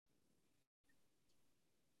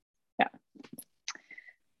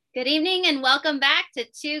Good evening and welcome back to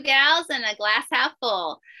Two Gals and a Glass Half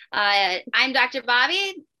Full. I'm Dr.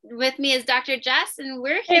 Bobby. With me is Dr. Jess, and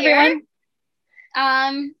we're Hey here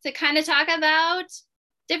everyone. to kind of talk about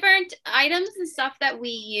different items and stuff that we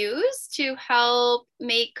use to help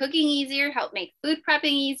make cooking easier, help make food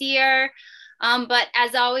prepping easier. But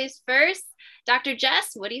as always, first, Dr.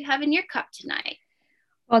 Jess, what do you have in your cup tonight?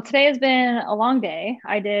 Well, today has been a long day.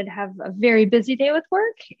 I did have a very busy day with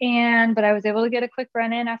work, but I was able to get a quick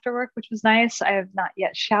run in after work, which was nice. I have not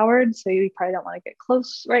yet showered, so you probably don't want to get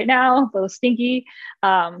close right now, a little stinky.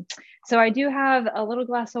 So I do have a little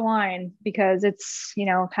glass of wine because it's,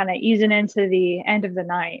 kind of easing into the end of the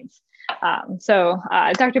night.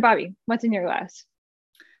 Dr. Bobby, what's in your glass?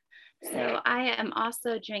 So I am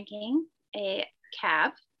also drinking a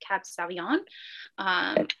Cab Sauvignon.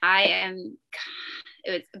 I am,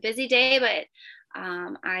 it was a busy day, but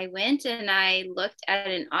I went and I looked at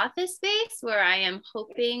an office space where I am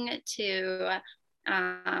hoping to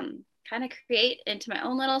kind of create into my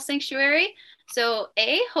own little sanctuary. So,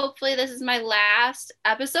 hopefully, this is my last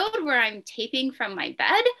episode where I'm taping from my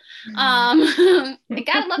bed. I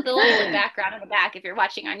gotta love the little background in the back if you're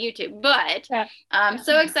watching on YouTube, but Yeah, I'm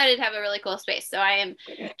so excited to have a really cool space. So, I am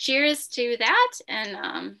cheers to that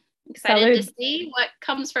and excited to salud. see what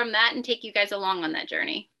comes from that and take you guys along on that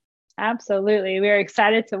journey. Absolutely. We are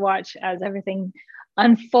excited to watch as everything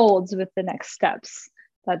unfolds with the next steps.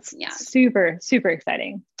 That's Yeah. super, super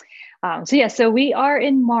exciting. So we are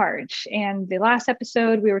in March, and the last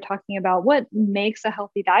episode we were talking about what makes a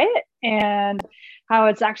healthy diet and how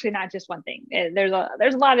it's actually not just one thing. There's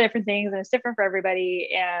a lot of different things, and it's different for everybody.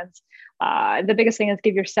 And the biggest thing is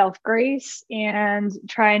give yourself grace and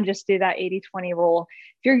try and just do that 80-20 rule.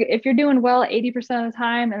 If you're doing well 80% of the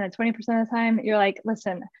time, and then 20% of the time you're like,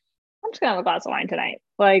 listen, I'm just gonna have a glass of wine tonight.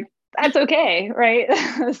 Like, that's okay, right?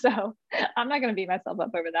 So I'm not going to beat myself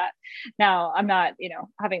up over that. Now, I'm not,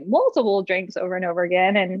 having multiple drinks over and over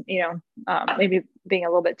again, and maybe being a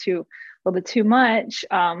little bit too much.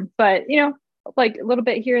 But like a little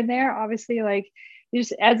bit here and there, obviously, like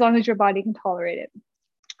just as long as your body can tolerate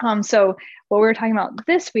it. So what we're talking about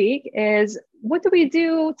this week is what do we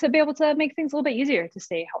do to be able to make things a little bit easier to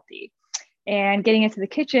stay healthy? And getting into the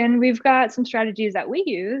kitchen, we've got some strategies that we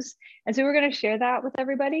use. And so we're going to share that with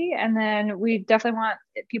everybody. And then we definitely want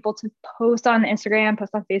people to post on Instagram,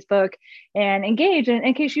 post on Facebook, and engage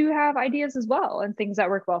in case you have ideas as well and things that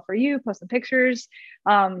work well for you. Post some pictures.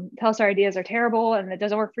 Tell us our ideas are terrible and it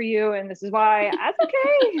doesn't work for you. And this is why. That's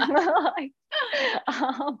okay.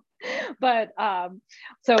 um,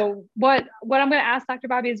 so what I'm going to ask Dr.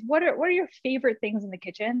 Bobby is what are your favorite things in the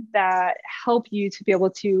kitchen that help you to be able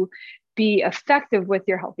to be effective with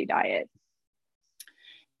your healthy diet?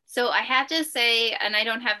 So I have to say, and I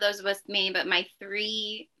don't have those with me, but my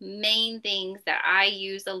three main things that I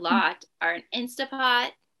use a lot are an Instapot,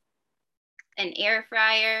 an air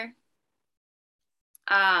fryer.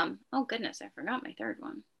 Oh goodness, I forgot my third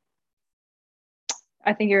one.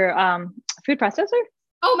 I think your food processor.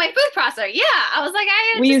 Oh, my food processor. Yeah. I was like,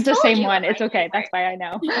 I We use just the told same you one. what my It's okay. favorite. That's why I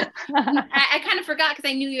know. I kind of forgot because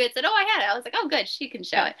I knew you had said, oh, I had it. I was like, oh, good. She can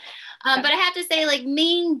show Yeah, it. yeah. But I have to say, like,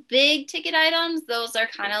 main big ticket items, those are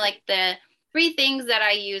kind of like the three things that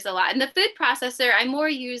I use a lot. And the food processor, I more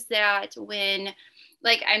use that when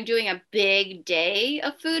like I'm doing a big day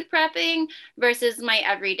of food prepping versus my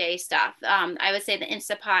everyday stuff. I would say the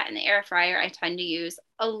Instapot and the air fryer I tend to use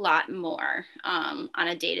a lot more on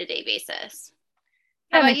a day-to-day basis.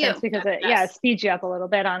 How That about makes you, sense because Dr. it Jess? speeds you up a little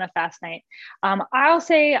bit on a fast night. I'll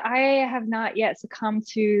say I have not yet succumbed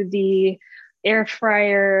to the air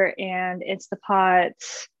fryer and Instapot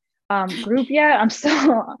group yet. I'm still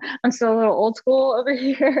a little old school over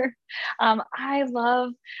here. I've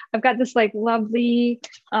got this like lovely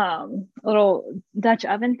little Dutch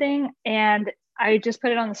oven thing, and I just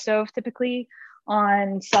put it on the stove typically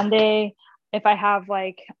on Sunday if I have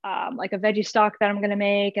like a veggie stock that I'm gonna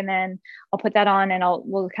make, and then I'll put that on and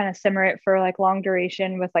we'll kind of simmer it for like long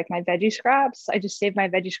duration with like my veggie scraps. I just save my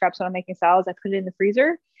veggie scraps when I'm making salads. I put it in the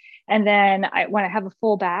freezer. And then when I have a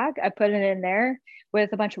full bag, I put it in there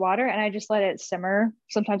with a bunch of water and I just let it simmer.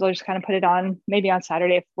 Sometimes I'll just kind of put it on maybe on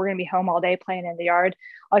Saturday if we're gonna be home all day playing in the yard.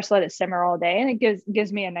 I'll just let it simmer all day and it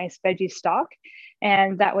gives me a nice veggie stock.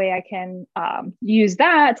 And that way I can use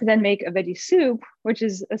that to then make a veggie soup, which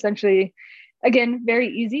is essentially, again, very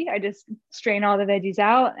easy. I just strain all the veggies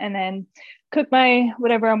out and then cook my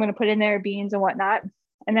whatever I'm going to put in there, beans and whatnot.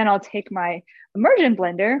 And then I'll take my immersion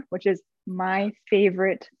blender, which is my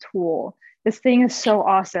favorite tool. This thing is so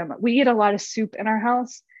awesome. We eat a lot of soup in our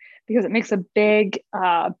house because it makes a big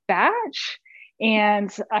batch,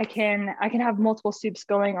 and I can have multiple soups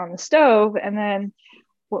going on the stove, and then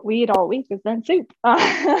what we eat all week is then soup.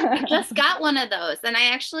 I just got one of those and I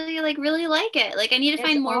actually like really like it. Like I need to It's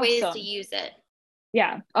find more ways to awesome. use it.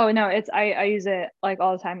 Yeah. Oh no, I use it like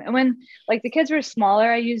all the time. And when like the kids were smaller,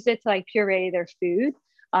 I used it to like puree their food.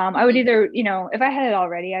 I would Mhm. either, if I had it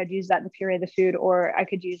already, I'd use that to puree the food, or I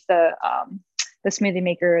could use the smoothie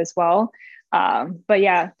maker as well. But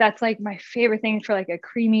yeah, that's like my favorite thing for like a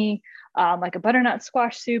creamy, like a butternut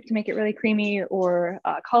squash soup to make it really creamy, or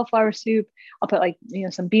cauliflower soup. I'll put like,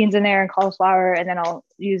 some beans in there and cauliflower, and then I'll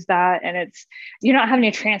use that. And you're not having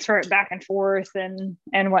to transfer it back and forth and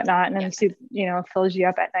whatnot. And then Yeah. the soup, fills you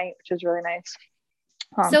up at night, which is really nice.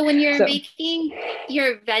 So when you're So making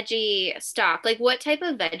your veggie stock, like what type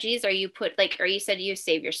of veggies are you put like, or you said you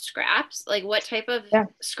save your scraps, like what type of yeah,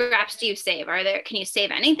 scraps do you save? Can you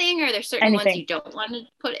save anything? Or are there certain ones anything. you don't want to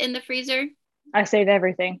put in the freezer? I save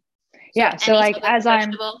everything. So Yeah. So any like type of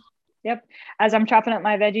vegetable? yep, as I'm chopping up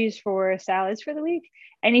my veggies for salads for the week,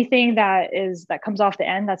 anything that comes off the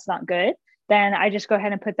end that's not good, then I just go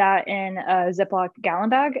ahead and put that in a Ziploc gallon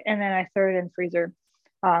bag, and then I throw it in the freezer.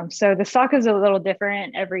 So the stock is a little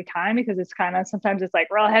different every time, because it's sometimes it's like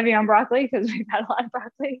real heavy on broccoli because we've had a lot of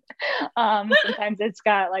broccoli. Sometimes it's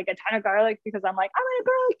got like a ton of garlic because I'm like, I want a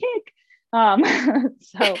garlic cake.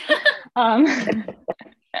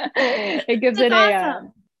 It gives That's it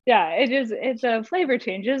awesome. yeah, it's a flavor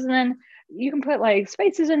changes. And then you can put like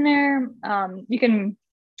spices in there. You can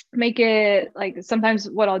make it like, sometimes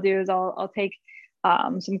what I'll do is I'll take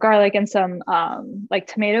some garlic and some like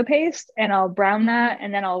tomato paste, and I'll brown Mhm. that,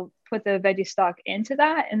 and then I'll put the veggie stock into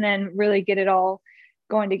that, and then really get it all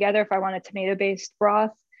going together. If I want a tomato based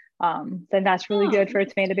broth, then that's really Oh, good for a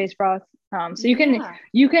tomato interesting. based broth. So Yeah.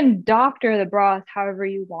 you can doctor the broth however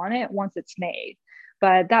you want it once it's made.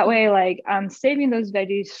 But that way, Mhm. like, I'm saving those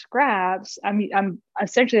veggie scraps. I'm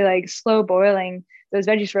essentially like slow boiling those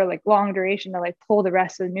veggies for like long duration to like pull the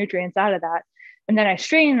rest of the nutrients out of that. And then I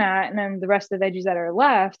strain that, and then the rest of the veggies that are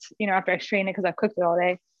left, after I strain it because I've cooked it all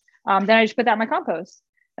day, then I just put that in my compost.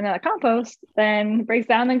 And then the compost then breaks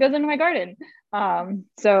down and goes into my garden.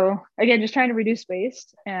 So again, just trying to reduce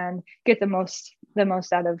waste and get the most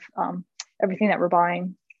out of everything that we're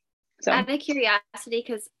buying. So Out of curiosity,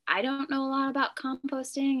 because I don't know a lot about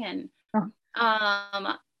composting and uh,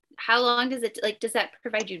 um how long does it like does that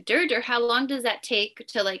provide you dirt, or how long does that take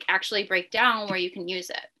to like actually break down where you can use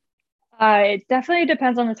it? it definitely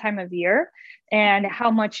depends on the time of year and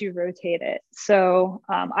how much you rotate it. So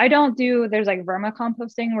I don't do, there's like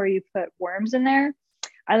vermicomposting where you put worms in there.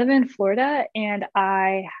 I live in Florida, and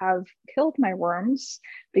I have killed my worms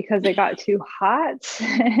because it got too hot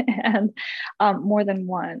and more than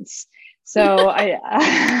once. So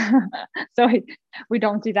we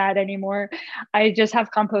don't do that anymore. I just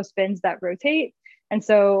have compost bins that rotate. And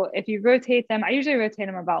so if you rotate them, I usually rotate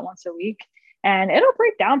them about once a week, and it'll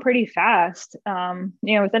break down pretty fast.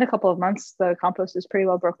 Within a couple of months, the compost is pretty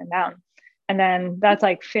well broken down. And then that's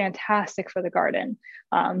like fantastic for the garden,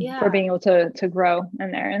 for Yeah, being able to grow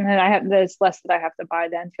in there. And then there's less that I have to buy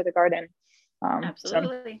then for the garden. So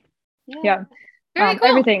absolutely. Yeah, yeah, very cool.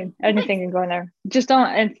 everything, Nice. anything can go in there. Just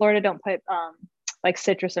don't, in Florida, don't put like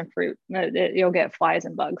citrus and fruit. You'll get flies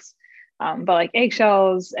and bugs. But like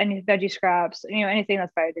eggshells, any veggie scraps, anything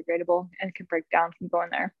that's biodegradable and can break down can go in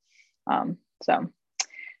there. So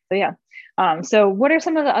yeah. So what are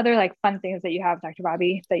some of the other like fun things that you have, Dr.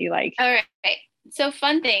 Bobby, that you like? All right, so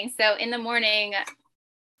fun thing, so in the morning,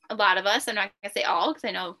 a lot of us, I'm not gonna say all because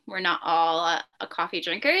I know we're not all coffee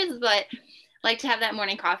drinkers, but like to have that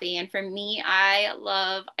morning coffee. And for me, I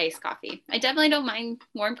love iced coffee. I definitely don't mind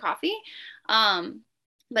warm coffee. Um,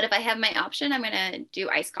 but if I have my option, I'm gonna do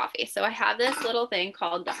iced coffee. So I have this little thing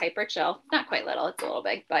called the Hyper Chill. Not quite little, it's a little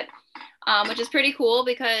big, but which is pretty cool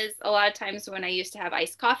because a lot of times when I used to have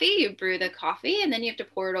iced coffee, you brew the coffee and then you have to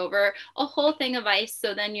pour it over a whole thing of ice.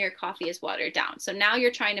 So then your coffee is watered down. So now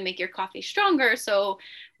you're trying to make your coffee stronger. So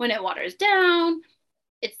when it waters down,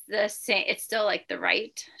 it's the same, it's still like the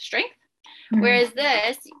right strength. Mhm. Whereas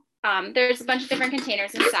this, there's a bunch of different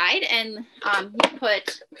containers inside, and you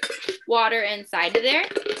put water inside of there,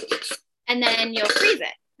 and then you'll freeze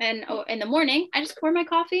it. And in the morning, I just pour my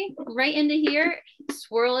coffee right into here,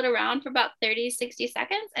 swirl it around for about 30, 60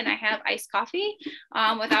 seconds, and I have iced coffee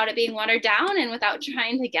without it being watered down and without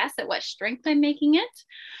trying to guess at what strength I'm making it.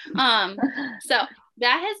 So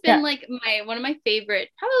that has been Yeah. like one of my favorite,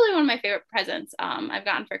 probably one of my favorite presents I've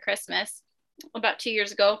gotten for Christmas about 2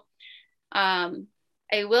 years ago.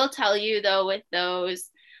 I will tell you though, with those,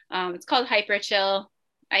 it's called Hyper Chill.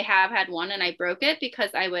 I have had one and I broke it because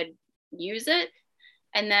I would use it.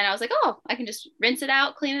 And then I was like, oh, I can just rinse it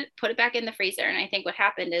out, clean it, put it back in the freezer. And I think what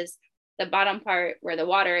happened is the bottom part where the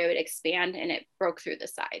water, it would expand and it broke through the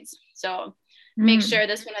sides. So make sure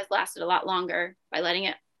this one has lasted a lot longer by letting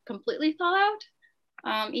it completely thaw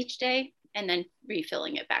out each day and then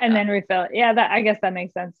refilling it back and up. then refill it. Yeah, that, I guess that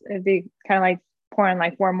makes sense. It'd be kind of like pouring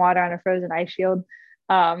like warm water on a frozen ice shield.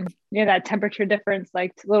 That temperature difference,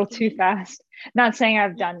 like a little too fast. Not saying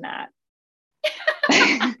I've done that.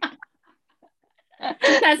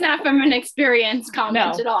 That's not from an experience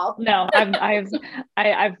comment at all. No,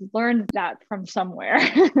 I've learned that from somewhere.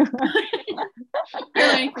 You're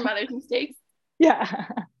learning from others' mistakes. Yeah.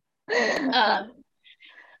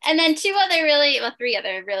 And then three other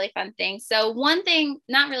really fun things. So one thing,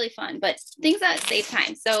 not really fun, but things that save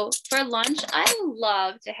time. So for lunch, I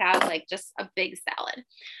love to have like just a big salad.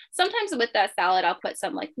 Sometimes with that salad, I'll put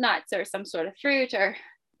some like nuts or some sort of fruit or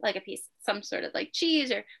like some sort of like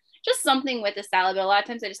cheese or just something with the salad. But a lot of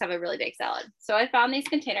times I just have a really big salad. So I found these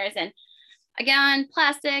containers, and again,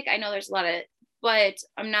 plastic. I know there's a lot of, but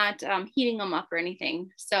I'm not heating them up or anything.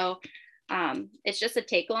 So it's just a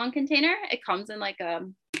take-along container. It comes in like a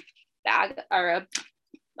bag or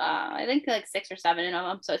I think like 6 or 7 of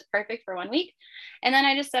them. So it's perfect for 1 week. And then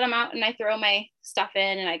I just set them out and I throw my stuff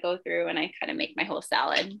in and I go through and I kind of make my whole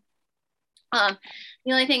salad. The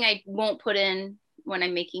only thing I won't put in when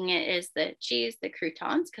I'm making it is the cheese, the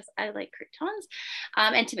croutons, because I like croutons,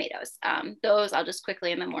 and tomatoes. Those I'll just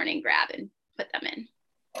quickly in the morning grab and put them in.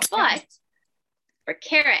 But for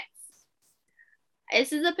carrots,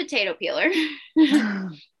 this is a potato peeler,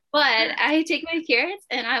 but I take my carrots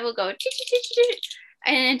and I will go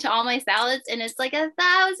and into all my salads, and it's like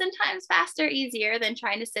 1,000 times faster, easier than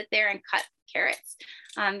trying to sit there and cut carrots,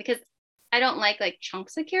 because I don't like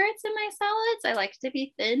chunks of carrots in my salads. I like to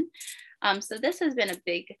be thin. So this has been a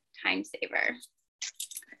big time saver.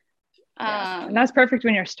 And that's perfect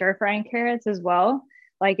when you're stir frying carrots as well.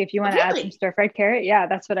 Like if you want to add some stir fried carrot,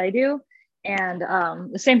 that's what I do. And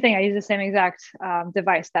the same thing, I use the same exact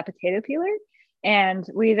device, that potato peeler. And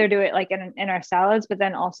we either do it like in our salads, but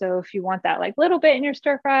then also if you want that like little bit in your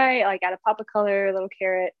stir fry, like add a pop of color, a little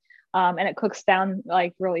carrot, and it cooks down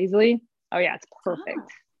like real easily. Oh yeah, it's perfect. Oh.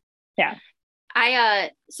 Yeah.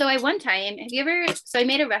 So I one time, I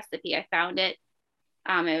made a recipe. I found it.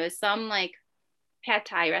 It was some like pad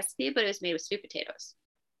thai recipe, but it was made with sweet potatoes.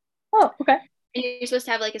 Oh, okay. And you're supposed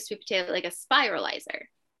to have like a sweet potato, like a spiralizer.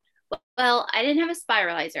 Well, I didn't have a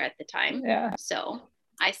spiralizer at the time. Yeah. So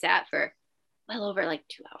I sat for well over like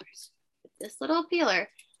 2 hours with this little peeler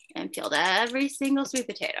and peeled every single sweet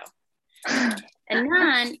potato. And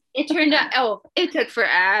then it turned out, it took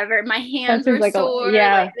forever. My hands were sore.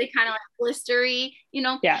 Like they kind of like blistery,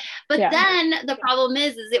 Yeah. But then the problem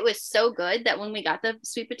is it was so good that when we got the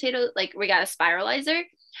sweet potato, like we got a spiralizer,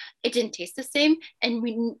 it didn't taste the same. And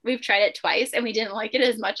we've tried it twice and we didn't like it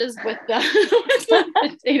as much as with the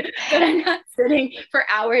potato. But I'm not sitting for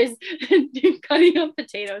hours cutting up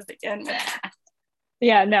potatoes again.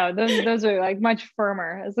 Yeah, no, those are like much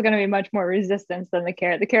firmer. It's going to be much more resistance than the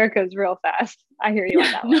carrot. The carrot goes real fast. I hear you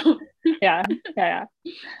on that one. Yeah.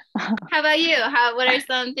 How about you? What are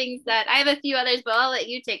some things that I have a few others, but I'll let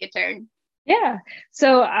you take a turn. Yeah.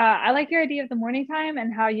 So I like your idea of the morning time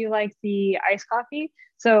and how you like the iced coffee.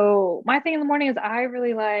 So my thing in the morning is I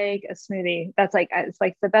really like a smoothie. That's it's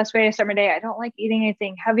like the best way to start my day. I don't like eating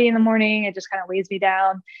anything heavy in the morning. It just kind of weighs me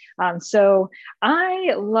down. So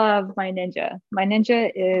I love my Ninja. My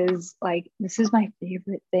Ninja is this is my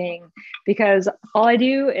favorite thing because all I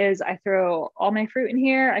do is I throw all my fruit in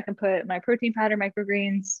here. I can put my protein powder,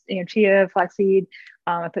 microgreens, chia, flaxseed.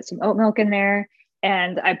 I put some oat milk in there.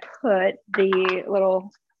 And I put the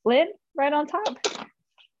little lid right on top,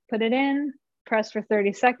 put it in, press for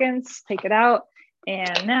 30 seconds, take it out.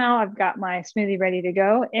 And now I've got my smoothie ready to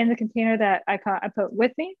go in the container that I put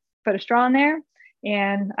with me, put a straw in there.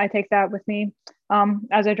 And I take that with me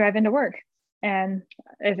as I drive into work. And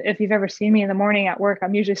if you've ever seen me in the morning at work,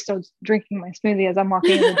 I'm usually still drinking my smoothie as I'm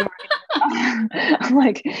walking in the door. I'm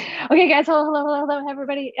like, okay, guys, hello,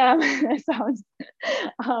 everybody. Then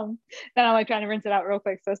I'm like trying to rinse it out real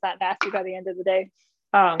quick so it's not nasty by the end of the day.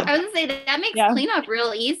 I was gonna say that makes cleanup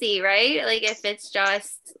real easy, right? Like if it's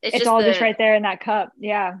just all just right there in that cup.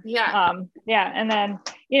 Yeah. Yeah. And then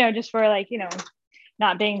just for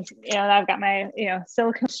not being, I've got my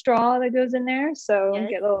silicone straw that goes in there, so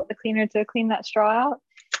get the cleaner to clean that straw out.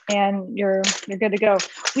 And you're good to go.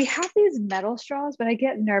 We have these metal straws, but I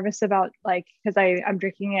get nervous about because I'm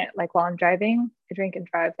drinking it while I'm driving. I drink and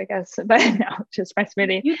drive, I guess, but no, just my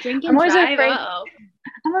smoothie. You drink and drive?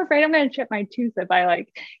 I'm afraid I'm going to chip my tooth if I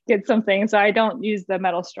get something. So I don't use the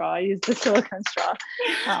metal straw. I use the silicone straw.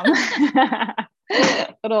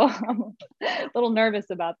 little nervous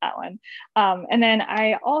about that one. And then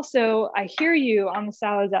I hear you on the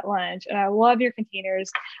salads at lunch, and I love your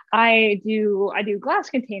containers. I do glass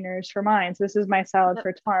containers for mine. So this is my salad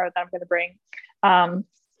for tomorrow that I'm going to bring.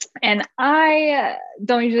 And I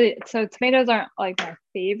don't usually, so tomatoes aren't like my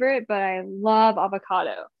favorite, but I love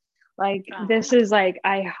avocado. Like this is like,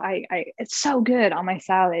 it's so good on my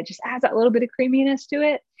salad. It just adds that little bit of creaminess to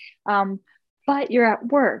it. But you're at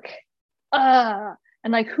work. And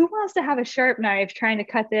like, who wants to have a sharp knife trying to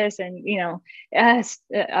cut this? And, you don't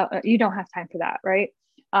have time for that. Right.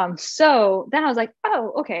 So then I was like,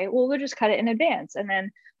 oh, okay, well, we'll just cut it in advance and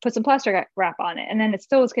then put some plastic wrap on it. And then it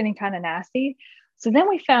still was getting kind of nasty. So then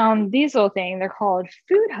we found these little things, they're called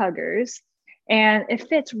food huggers, and it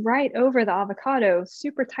fits right over the avocado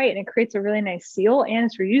super tight, and it creates a really nice seal, and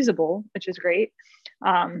it's reusable, which is great.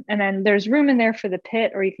 And then there's room in there for the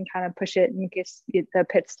pit, or you can kind of push it and the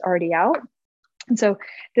pit's already out. And so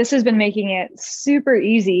this has been making it super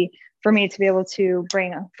easy for me to be able to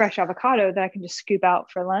bring a fresh avocado that I can just scoop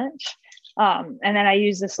out for lunch. And then I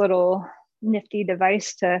use this little nifty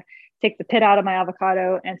device to take the pit out of my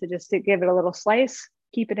avocado and to give it a little slice,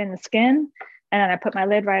 keep it in the skin. And then I put my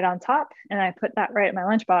lid right on top, and I put that right in my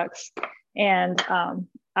lunchbox. And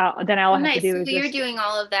then all I have to do is you're doing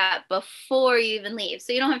all of that before you even leave.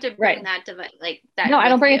 So you don't have to bring that device like that. No, I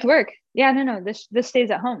don't bring it to work. Yeah, no. This stays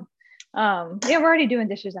at home. We're already doing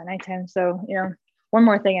dishes at nighttime. So, one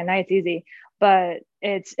more thing at night's easy. But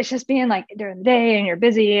it's just being like during the day and you're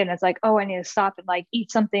busy and it's like, oh, I need to stop and like eat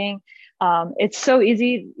something. It's so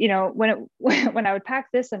easy, when I would pack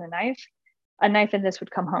this and a knife and this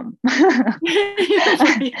would come home.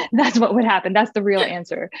 That's what would happen. That's the real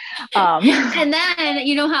answer. And then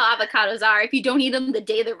you know how avocados are. If you don't eat them the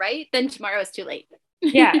day they're right, then tomorrow is too late.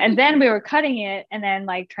 Yeah. And then we were cutting it and then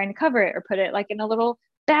like trying to cover it or put it like in a little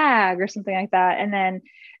bag or something like that. And then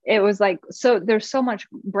it was like, so there's so much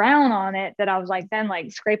brown on it that I was like, then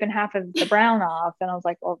like scraping half of the brown off. And I was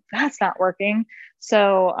like, well, that's not working.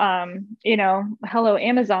 So, hello,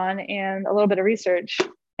 Amazon, and a little bit of research,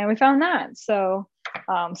 and we found that. So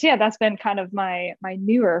yeah, that's been kind of my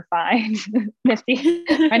newer find, my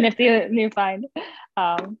nifty new find.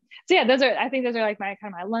 So yeah, I think those are like my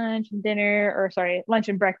kind of my lunch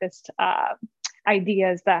and breakfast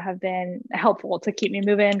ideas that have been helpful to keep me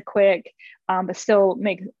moving quick, but still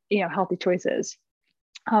make healthy choices.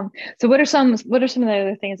 So what are some of the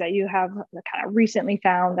other things that you have kind of recently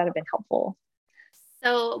found that have been helpful?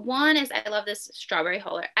 So one is I love this strawberry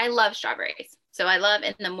huller. I love strawberries. So I love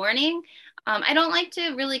in the morning. I don't like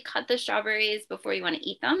to really cut the strawberries before you want to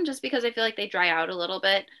eat them, just because I feel like they dry out a little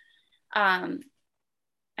bit. I'm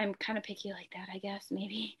kind of picky like that, I guess,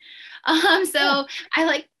 maybe. So I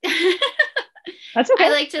like That's okay. I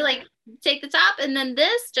like to like take the top, and then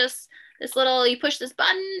this little, you push this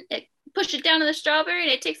button, it push it down to the strawberry,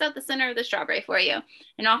 and it takes out the center of the strawberry for you.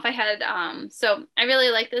 And off I head. So I really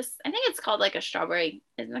like this. I think it's called like a strawberry.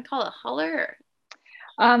 Isn't it called a huller?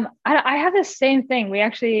 I have the same thing. We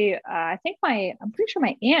actually, I'm pretty sure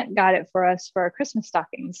my aunt got it for us for our Christmas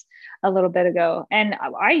stockings a little bit ago. And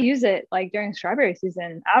I use it like during strawberry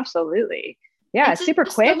season. Absolutely. Yeah. It's super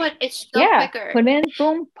quick. It's so quicker. Put it in,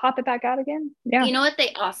 boom, pop it back out again. Yeah. You know what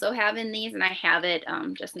they also have in these, and I have it,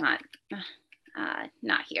 just not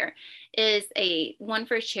here, is a one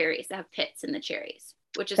for cherries that have pits in the cherries,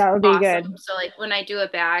 which is that would awesome. Be good. So like when I do a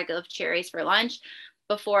bag of cherries for lunch,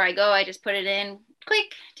 before I go, I just put it in,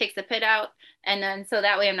 click, takes the pit out. And then, so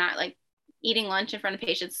that way I'm not like eating lunch in front of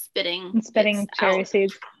patients, spitting cherry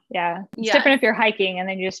seeds. Yeah. It's different if you're hiking and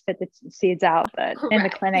then you just spit the seeds out, but correct. In the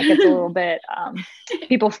clinic, it's a little bit,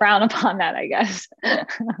 people frown upon that, I guess.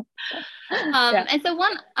 And so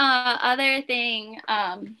one other thing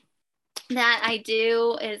that I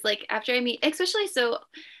do is like after I meet, especially so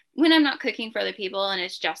when I'm not cooking for other people and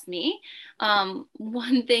it's just me,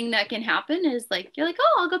 one thing that can happen is like, you're like,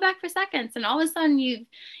 oh, I'll go back for seconds. And all of a sudden you've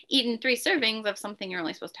eaten 3 servings of something you're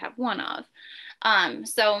only supposed to have 1 of.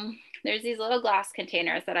 So there's these little glass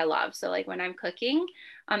containers that I love. So like when I'm cooking,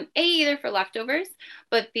 A, either for leftovers,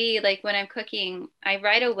 but B, like when I'm cooking, I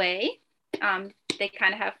right away, they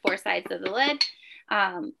kind of have 4 sides of the lid,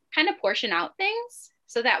 kind of portion out things.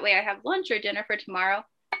 So that way I have lunch or dinner for tomorrow.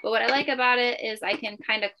 But what I like about it is I can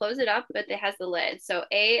kind of close it up, but it has the lid. So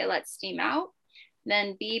A, it lets steam out,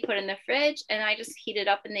 then B, put in the fridge, and I just heat it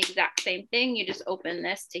up in the exact same thing. You just open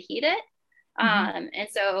this to heat it. And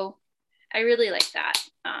so I really like that.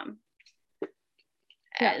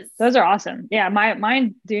 Those are awesome. Yeah,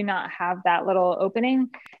 mine do not have that little opening.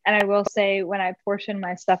 And I will say when I portion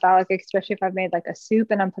my stuff out, like especially if I've made like a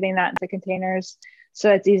soup and I'm putting that into containers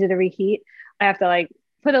so it's easy to reheat, I have to like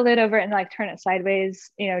put a lid over it and like turn it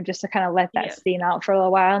sideways, just to kind of let that steam out for a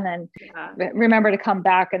little while, and then remember to come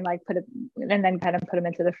back and like put it, and then kind of put them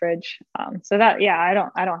into the fridge. So that, I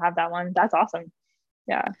don't have that one. That's awesome.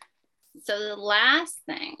 Yeah. So the last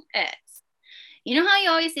thing is, you know how you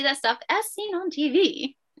always see that stuff as seen on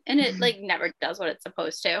TV, and it like never does what it's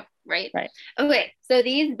supposed to, right? Right. Okay, so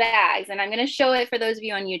these bags, and I'm going to show it for those of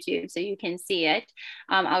you on YouTube so you can see it.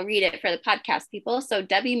 I'll read it for the podcast people. So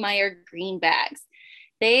Debbie Meyer green bags.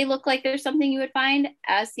 They look like there's something you would find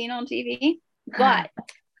as seen on TV, but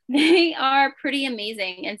they are pretty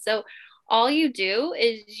amazing. And so all you do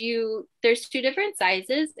is there's 2 different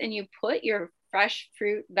sizes, and you put your fresh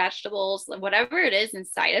fruit, vegetables, whatever it is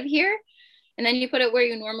inside of here. And then you put it where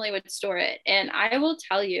you normally would store it. And I will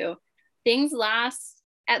tell you, things last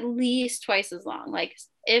at least twice as long, like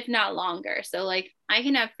if not longer. So like I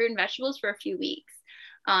can have fruit and vegetables for a few weeks,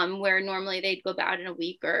 where normally they'd go bad in a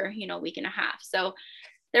week or, a week and a half. So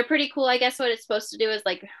they're pretty cool. I guess what it's supposed to do is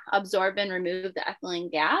like absorb and remove the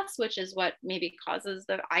ethylene gas, which is what maybe causes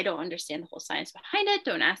I don't understand the whole science behind it.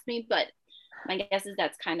 Don't ask me, but my guess is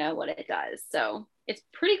that's kind of what it does. So it's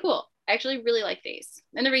pretty cool. I actually really like these,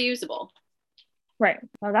 and they're reusable. Right.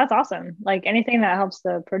 Well, that's awesome. Like anything that helps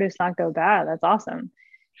the produce not go bad, that's awesome.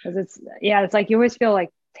 Because it's like you always feel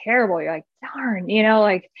like terrible. You're like, darn,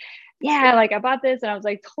 like, like I bought this and I was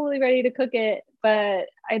like totally ready to cook it, but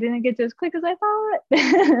I didn't get to as quick as I thought.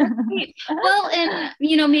 Well, and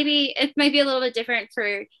maybe it might be a little bit different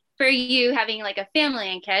for you having like a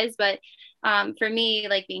family and kids, but for me,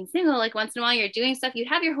 like being single, like once in a while you're doing stuff, you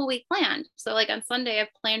have your whole week planned. So like on Sunday,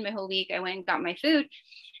 I've planned my whole week. I went and got my food.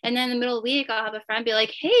 And then in the middle of the week, I'll have a friend be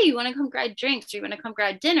like, hey, you want to come grab drinks, or you want to come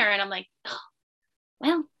grab dinner? And I'm like, oh,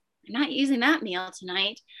 well, I'm not using that meal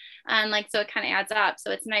tonight. And like, so it kind of adds up. So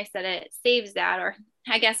it's nice that it saves that. Or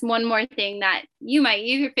I guess one more thing that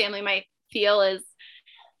your family might feel is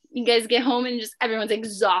you guys get home and just everyone's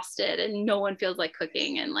exhausted and no one feels like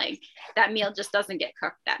cooking. And like that meal just doesn't get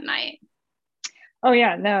cooked that night. Oh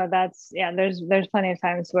yeah, no, there's plenty of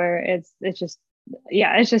times where it's just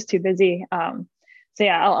too busy. So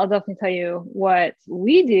yeah, I'll definitely tell you what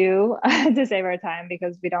we do to save our time,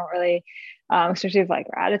 because we don't really, especially if like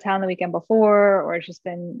we're out of town the weekend before, or it's just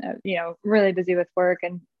been, really busy with work,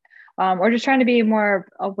 and or just trying to be more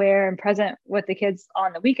aware and present with the kids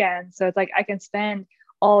on the weekend. So it's like I can spend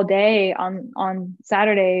all day on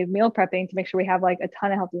Saturday meal prepping to make sure we have like a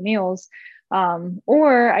ton of healthy meals,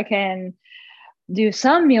 or I can do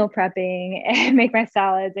some meal prepping and make my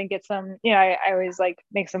salads and get some, I always like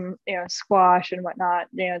make some, squash and whatnot,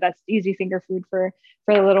 that's easy finger food for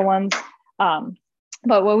the little ones.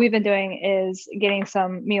 But what we've been doing is getting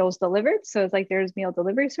some meals delivered. So it's like there's meal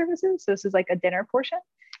delivery services. So this is like a dinner portion,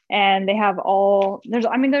 and they have there's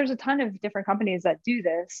a ton of different companies that do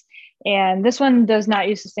this. And this one does not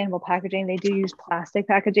use sustainable packaging. They do use plastic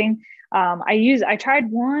packaging. I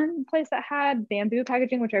tried one place that had bamboo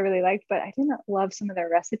packaging, which I really liked, but I didn't love some of their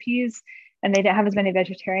recipes, and they didn't have as many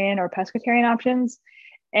vegetarian or pescatarian options.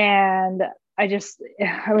 And it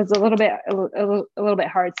was a little bit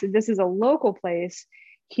hard. So this is a local place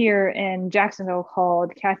here in Jacksonville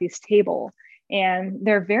called Kathy's Table, and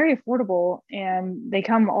they're very affordable, and they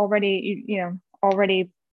come already,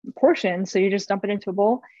 already portioned. So you just dump it into a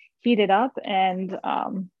bowl, heat it up, and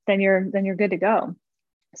then you're good to go.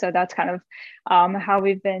 So that's kind of how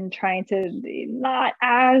we've been trying to be not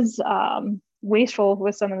as wasteful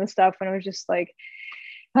with some of the stuff, when it was just like,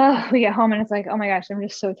 we get home and it's like, oh my gosh, I'm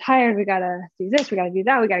just so tired. We got to do this. We got to do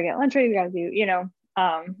that. We got to get lunch ready. We got to do,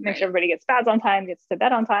 make sure everybody gets baths on time, gets to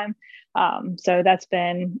bed on time. So that's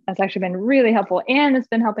actually been really helpful. And it's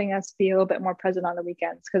been helping us be a little bit more present on the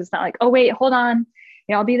weekends, because it's not like, oh, wait, hold on.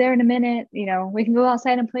 I'll be there in a minute. We can go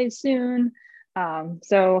outside and play soon.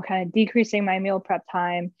 So kind of decreasing my meal prep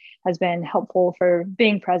time has been helpful for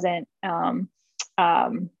being present,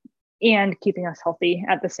 and keeping us healthy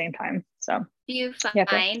at the same time. So do you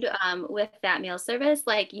find with that meal service,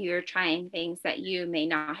 like you're trying things that you may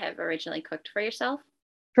not have originally cooked for yourself?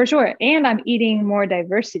 For sure. And I'm eating more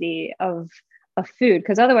diversity of food,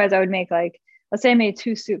 because otherwise I would make like, let's say I made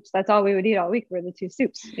 2 soups. That's all we would eat all week were the 2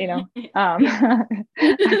 soups, it's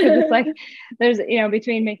like there's,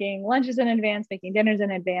 between making lunches in advance, making dinners in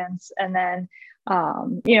advance, and then,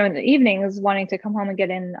 in the evenings wanting to come home and get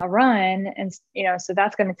in a run. And, so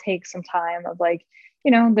that's going to take some time of like,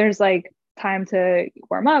 there's like time to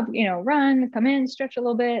warm up, run, come in, stretch a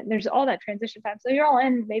little bit. There's all that transition time. So you're all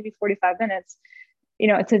in maybe 45 minutes,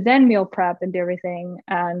 to then meal prep and do everything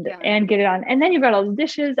and get it on. And then you've got all the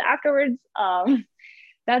dishes afterwards.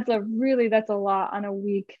 That's a lot on a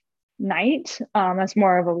week night. That's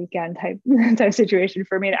more of a weekend type situation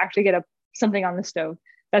for me to actually get something on the stove.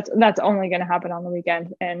 that's only going to happen on the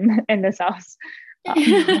weekend in this house.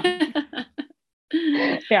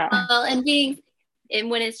 Yeah. Well, and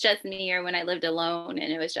when it's just me, or when I lived alone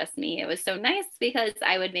and it was just me, it was so nice because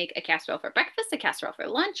I would make a casserole for breakfast, a casserole for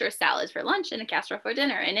lunch, or salads for lunch, and a casserole for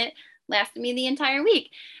dinner. And it lasted me the entire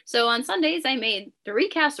week. So on Sundays, I made 3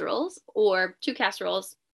 casseroles or 2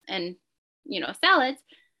 casseroles and, salads.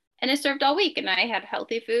 And it served all week. And I had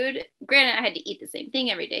healthy food. Granted, I had to eat the same thing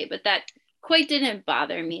every day, but that quite didn't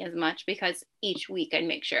bother me as much because each week I'd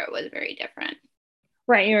make sure it was very different.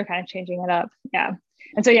 Right. You were kind of changing it up. Yeah.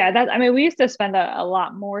 And so, yeah, we used to spend a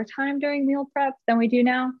lot more time during meal prep than we do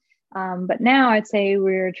now. But now I'd say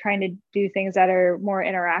we're trying to do things that are more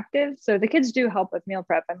interactive. So the kids do help with meal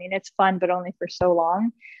prep. I mean, it's fun, but only for so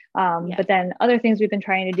long. But then other things we've been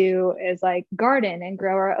trying to do is like garden and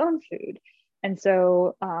grow our own food. And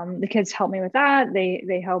so the kids help me with that.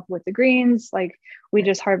 They help with the greens. Like we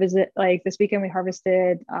just harvested, like this weekend we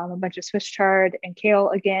harvested a bunch of Swiss chard and kale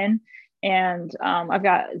again. And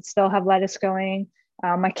still have lettuce going.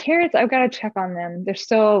 My carrots, I've got to check on them. They're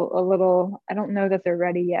still a little, I don't know that they're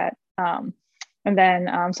ready yet. And then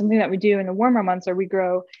something that we do in the warmer months are we've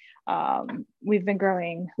been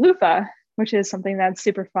growing loofah, which is something that's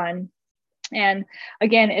super fun. And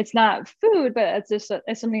again, it's not food, but it's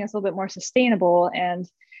something that's a little bit more sustainable, and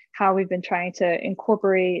how we've been trying to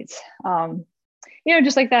incorporate,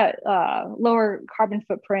 just like that lower carbon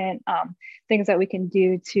footprint, things that we can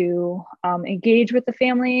do to engage with the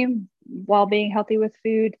family while being healthy with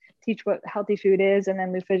food, teach what healthy food is. And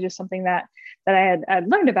then loofah is just something that I had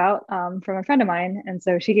learned about from a friend of mine. And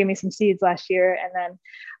so she gave me some seeds last year, and then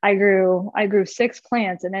I grew 6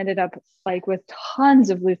 plants and ended up like with tons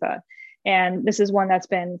of loofah. And this is one that's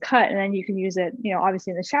been cut, and then you can use it,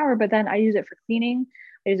 obviously in the shower, but then I use it for cleaning.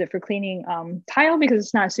 I use it for cleaning tile because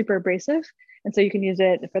it's not super abrasive. And so you can use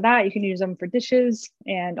it for that. You can use them for dishes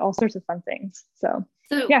and all sorts of fun things. So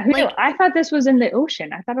yeah, who knew? I thought this was in the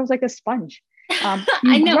ocean. I thought it was like a sponge. You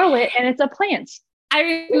I know. grow it and it's a plant.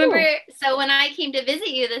 I remember, so when I came to visit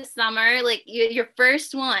you this summer, like your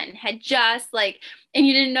first one had just and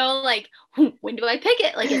you didn't know, when do I pick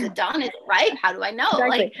it? Like, is it done? Is it ripe? How do I know?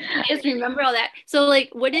 Exactly. I just remember all that. So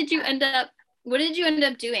what did you end up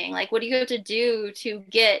doing? Like, what do you have to do to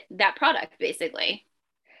get that product basically?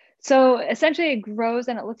 So essentially it grows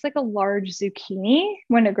and it looks like a large zucchini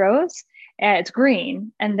when it grows, and it's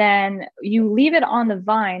green. And then you leave it on the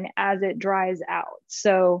vine as it dries out.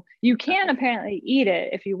 So you can apparently eat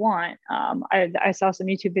it if you want. I saw some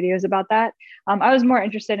YouTube videos about that. I was more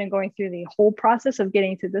interested in going through the whole process of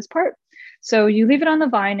getting to this part. So you leave it on the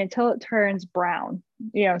vine until it turns brown,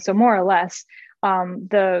 so more or less.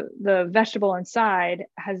 The vegetable inside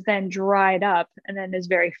has then dried up and then is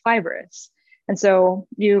very fibrous. And so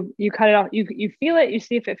you cut it off, you feel it, you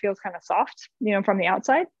see if it feels kind of soft, from the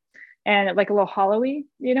outside, and like a little hollowy,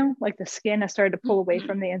 like the skin has started to pull away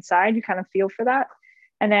from the inside. You kind of feel for that,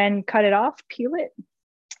 and then cut it off, peel it.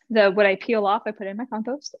 What I peel off, I put in my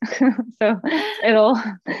compost. So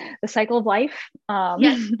the cycle of life.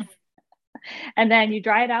 Yes. And then you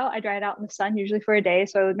dry it out. I dry it out in the sun, usually for a day.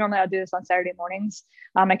 So normally I'll do this on Saturday mornings.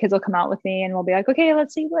 My kids will come out with me and we'll be like, okay,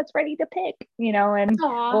 let's see what's ready to pick,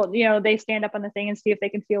 and they stand up on the thing and see if they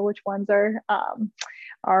can feel which ones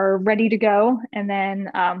are ready to go. And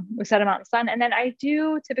then we set them out in the sun. And then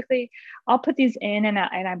I'll put these in and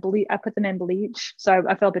I put them in bleach. So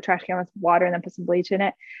I fill up the trash can with water and then put some bleach in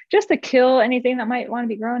it just to kill anything that might want to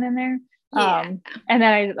be growing in there. And then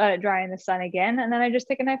I let it dry in the sun again, and then I just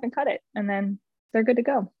take a knife and cut it, and then they're good to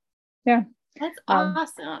go. Yeah. That's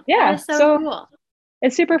awesome. Yeah. That is so cool.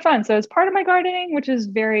 It's super fun. So it's part of my gardening, which is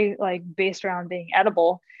very based around being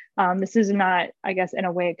edible. This is not, I guess, in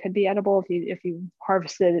a way it could be edible if you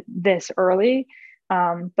harvested this early.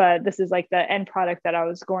 But this is like the end product that I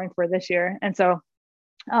was going for this year. And so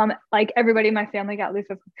everybody in my family got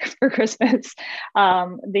loofah for Christmas.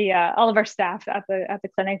 All of our staff at the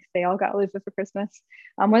clinic, they all got loofah for Christmas.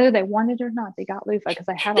 Whether they wanted it or not, they got loofah because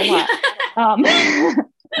I had a lot.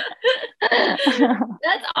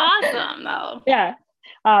 That's awesome though. Yeah.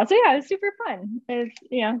 So yeah, it's super fun.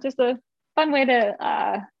 It's, just a fun way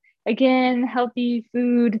to, again, healthy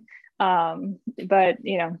food. But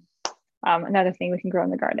another thing we can grow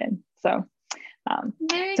in the garden. So,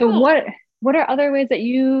 cool. What are other ways that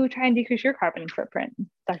you try and decrease your carbon footprint,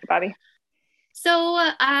 Dr. Bobby? So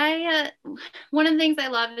one of the things I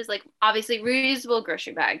love is obviously reusable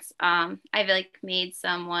grocery bags. I've made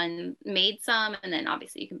some, and then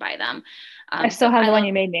obviously you can buy them. I still have the one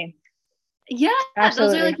you made me. Yeah,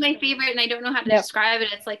 absolutely. Those are my favorite, and I don't know how to describe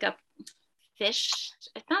it. It's like a fish.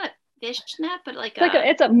 It's not a fish net, but like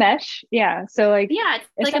it's a mesh. Yeah. So like yeah, it's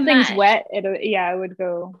if like a something's mesh. wet, it would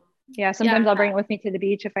go. Yeah. Sometimes I'll bring it with me to the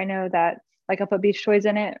beach if I know that like I'll put beach toys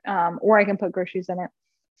in it, or I can put groceries in it.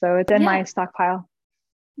 So it's in Yeah. my stockpile.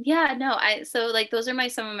 Yeah, no, so like those are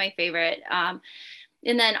some of my favorite.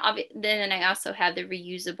 And then I also have the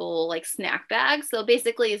reusable like snack bags. So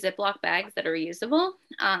basically Ziploc bags that are reusable.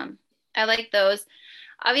 I like those.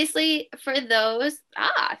 Obviously for those,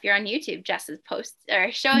 if you're on YouTube, Jess is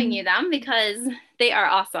showing you them because they are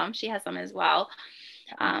awesome. She has them as well.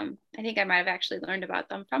 I think I might have actually learned about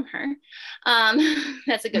them from her.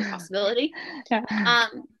 That's a good possibility. Yeah.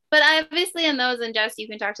 But I obviously in those, and Jess, you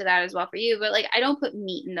can talk to that as well for you. But like, I don't put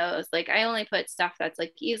meat in those. Like, I only put stuff that's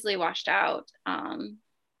like easily washed out.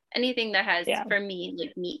 Anything that has for me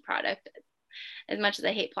like meat product. As much as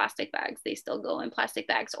I hate plastic bags, they still go in plastic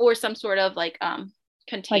bags or some sort of like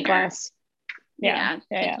container. Like glass.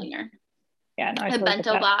 Container. Yeah. No, I a totally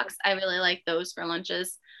bento box. I really like those for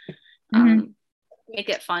lunches. Make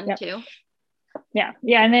it fun too. Yeah.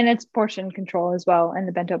 And then it's portion control as well in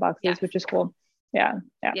the bento boxes, which is cool. Yeah.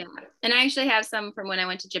 And I actually have some from when I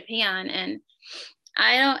went to Japan, and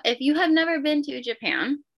if you have never been to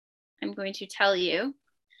Japan, I'm going to tell you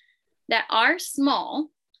that are small.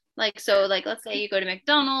 Like let's say you go to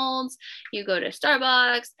McDonald's, you go to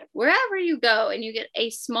Starbucks, wherever you go and you get a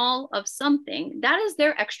small of something, that is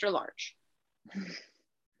their extra large.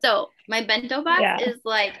 So my bento box is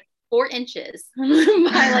like 4 inches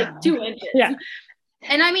by like 2 inches. Yeah.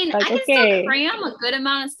 And I mean, like, I can still cram a good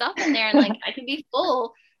amount of stuff in there and like I can be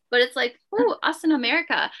full, but it's like, us in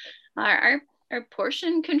America, our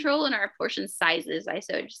portion control and our portion sizes, I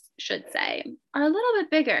should say, are a little bit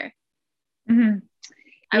bigger.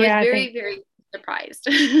 I was very, very surprised.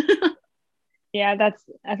 Yeah,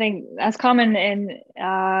 I think that's common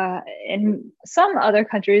in some other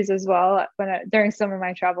countries as well. During some of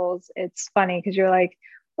my travels, it's funny because you're like,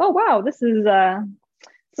 oh wow, this is a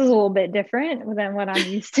little bit different than what I'm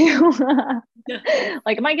used to.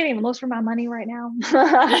 Like, am I getting the most for my money right now?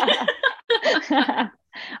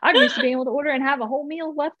 I'm used to being able to order and have a whole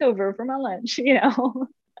meal left over for my lunch,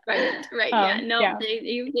 Right.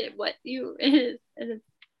 You get what you is.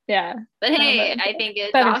 Yeah. But hey, I think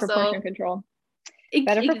it's better also for portion control.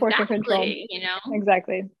 Better for portion control.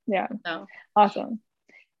 Exactly. Yeah. So awesome.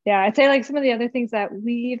 Yeah, I'd say like some of the other things that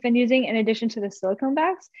we've been using in addition to the silicone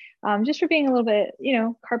bags, just for being a little bit,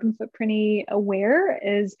 carbon footprinty aware,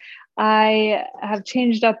 is I have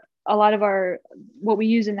changed up a lot of what we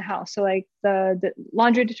use in the house. So like the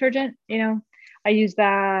laundry detergent, I use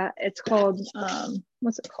that. It's called,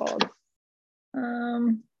 what's it called?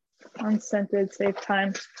 Unscented Safe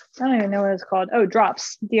Time. I don't even know what it's called. Oh,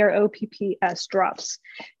 drops. DROPPS, drops.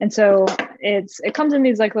 And so it comes in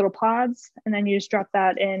these like little pods, and then you just drop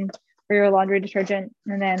that in for your laundry detergent.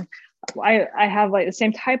 And then I have like the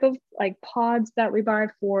same type of like pods that we buy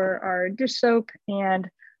for our dish soap and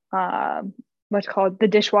what's called the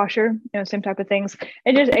dishwasher, same type of things.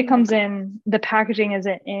 It comes in, the packaging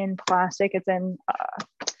isn't in plastic, it's in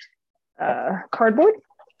cardboard.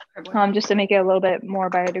 Just to make it a little bit more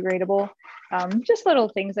biodegradable. Just little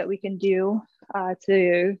things that we can do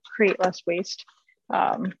to create less waste.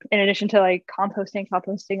 In addition to like composting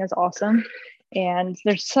is awesome. And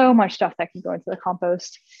there's so much stuff that can go into the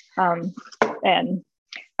compost. And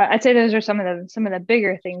I'd say those are some of the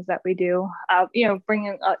bigger things that we do.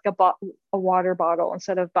 Bringing a water bottle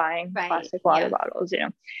instead of buying plastic water bottles.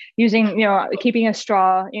 Using keeping a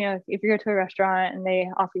straw. If you go to a restaurant and they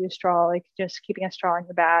offer you a straw, like just keeping a straw in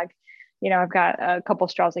your bag. I've got a couple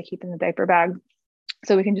straws I keep in the diaper bag,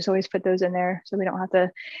 so we can just always put those in there, so we don't have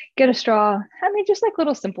to get a straw. I mean, just like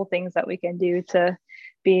little simple things that we can do to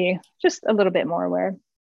be just a little bit more aware.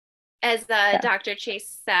 As Dr.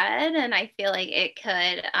 Chase said, and I feel like it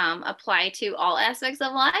could apply to all aspects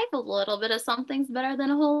of life. A little bit of something's better than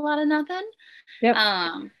a whole lot of nothing. Yep.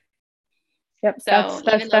 So that's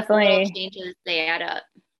even definitely those little changes, they add up.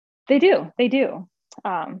 They do.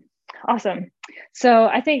 Awesome. So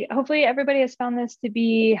I think hopefully everybody has found this to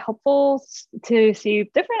be helpful to see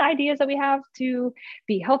different ideas that we have to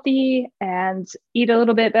be healthy and eat a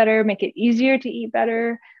little bit better, make it easier to eat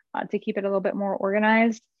better, to keep it a little bit more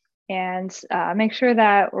organized. And make sure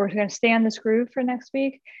that we're going to stay on this groove for next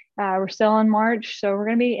week. We're still in March, so we're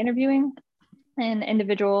going to be interviewing an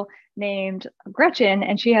individual named Gretchen,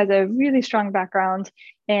 and she has a really strong background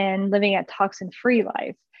in living a toxin-free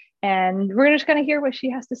life. And we're just going to hear what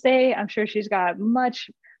she has to say. I'm sure she's got much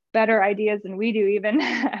better ideas than we do even.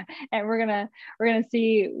 And we're gonna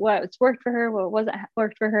see what's worked for her, what wasn't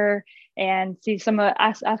worked for her, and see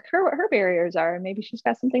ask her what her barriers are. And maybe she's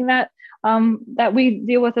got something that that we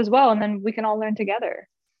deal with as well, and then we can all learn together.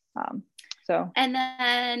 So, and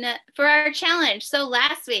then for our challenge, so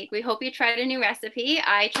last week, we hope you tried a new recipe.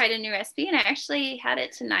 I tried a new recipe and I actually had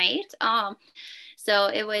it tonight. So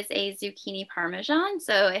it was a zucchini parmesan.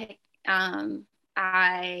 So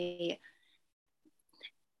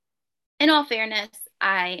in all fairness,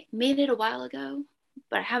 I made it a while ago,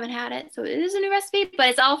 but I haven't had it. So it is a new recipe, but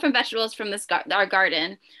it's all from vegetables from our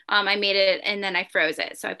garden. I made it and then I froze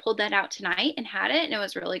it. So I pulled that out tonight and had it, and it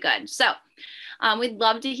was really good. So we'd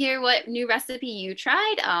love to hear what new recipe you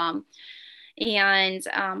tried. And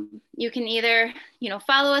you can either,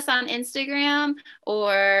 follow us on Instagram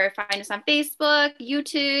or find us on Facebook,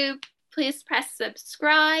 YouTube. Please press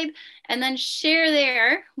subscribe and then share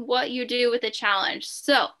there what you do with the challenge.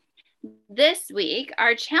 So this week,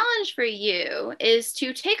 our challenge for you is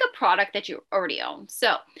to take a product that you already own.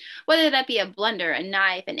 So whether that be a blender, a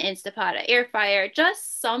knife, an Instapot, an air fryer,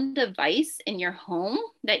 just some device in your home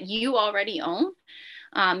that you already own.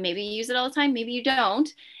 Maybe you use it all the time, maybe you don't,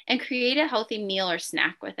 and create a healthy meal or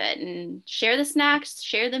snack with it and share the snacks,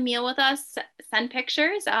 share the meal with us, send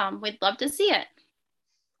pictures. We'd love to see it.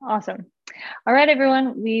 Awesome. All right,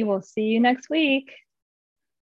 everyone. We will see you next week.